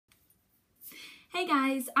Hey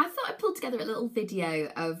guys, I thought I'd pull together a little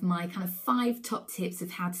video of my kind of 5 top tips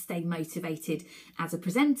of how to stay motivated as a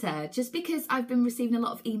presenter, just because I've been receiving a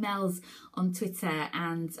lot of emails on Twitter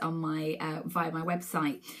and on my via my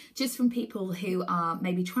website, just from people who are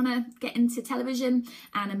maybe trying to get into television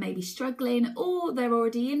and are maybe struggling, or they're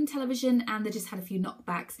already in television and they just had a few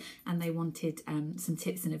knockbacks and they wanted some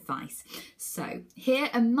tips and advice. So here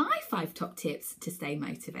are my 5 top tips to stay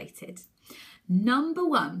motivated. Number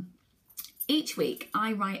 1. Each week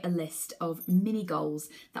I write a list of mini goals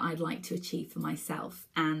that I'd like to achieve for myself,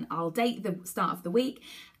 and I'll date the start of the week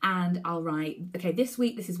and I'll write, okay, this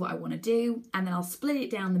week this is what I want to do, and then I'll split it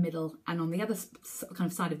down the middle, and on the other kind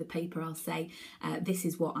of side of the paper I'll say this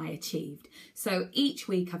is what I achieved. So each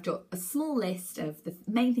week I've got a small list of the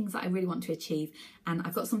main things that I really want to achieve, and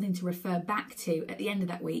I've got something to refer back to at the end of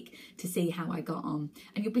that week to see how I got on.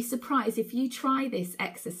 And you'll be surprised if you try this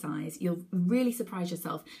exercise, you'll really surprise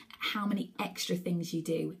yourself at how many extra things you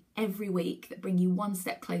do every week that bring you one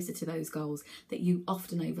step closer to those goals that you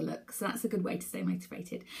often overlook. So that's a good way to stay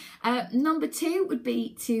motivated. Number 2 would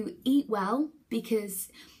be to eat well, because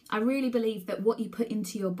I really believe that what you put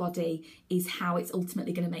into your body is how it's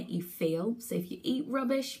ultimately going to make you feel. So if you eat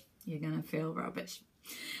rubbish, you're going to feel rubbish.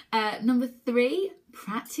 Number 3,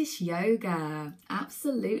 practice yoga.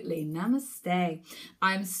 Absolutely. Namaste.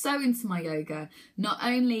 I'm so into my yoga. Not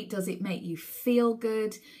only does it make you feel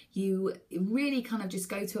good, you really kind of just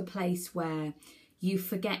go to a place where you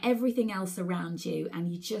forget everything else around you and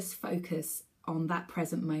you just focus on that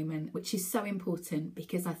present moment, which is so important,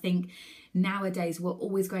 because I think nowadays we're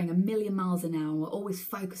always going a million miles an hour. We're always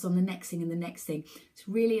focused on the next thing and the next thing. It's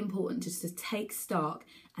really important just to take stock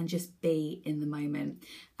and just be in the moment.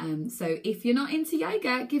 So if you're not into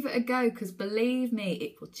yoga, give it a go, because believe me,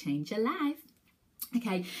 it will change your life.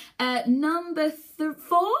 Okay, number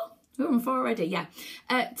 4. We're on 4 already, yeah.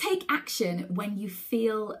 Take action when you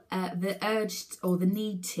feel the urge or the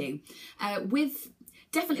need to.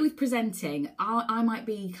 Definitely with presenting, I might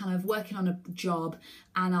be kind of working on a job,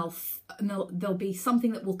 and there'll be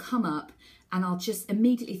something that will come up, and I'll just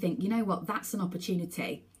immediately think, you know what, that's an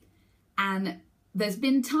opportunity. And there's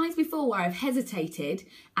been times before where I've hesitated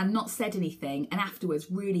and not said anything, and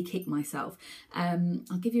afterwards really kicked myself.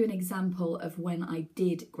 I'll give you an example of when I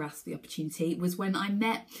did grasp the opportunity. It was when I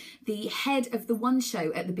met the head of the One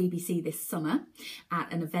Show at the BBC this summer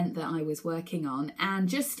at an event that I was working on, and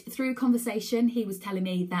just through conversation he was telling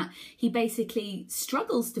me that he basically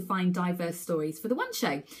struggles to find diverse stories for the One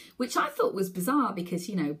Show, which I thought was bizarre, because,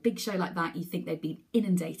 you know, big show like that, you think they'd be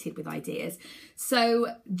inundated with ideas.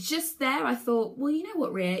 So just there I thought, well, you know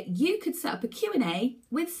what, Ria, you could set up a Q&A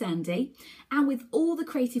with Sandy and with all the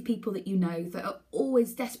creative people that you know that are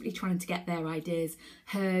always desperately trying to get their ideas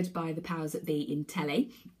heard by the powers that be in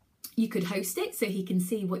telly. You could host it so he can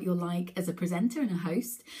see what you're like as a presenter and a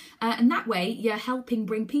host. And that way you're helping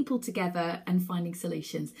bring people together and finding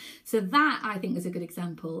solutions. So that, I think, was a good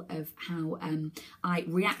example of how I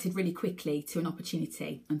reacted really quickly to an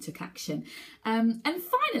opportunity and took action. And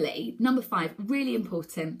finally, number 5, really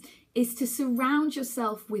important, is to surround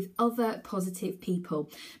yourself with other positive people.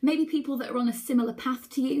 Maybe people that are on a similar path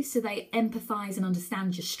to you, so they empathise and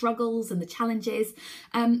understand your struggles and the challenges,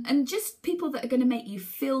 and just people that are going to make you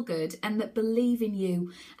feel good and that believe in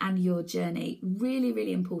you and your journey. Really,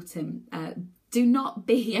 really important. Do not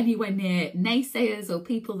be anywhere near naysayers or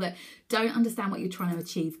people that don't understand what you're trying to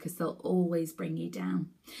achieve, because they'll always bring you down.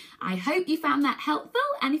 I hope you found that helpful,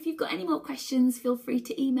 and if you've got any more questions, feel free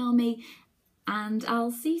to email me, and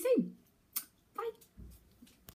I'll see you soon.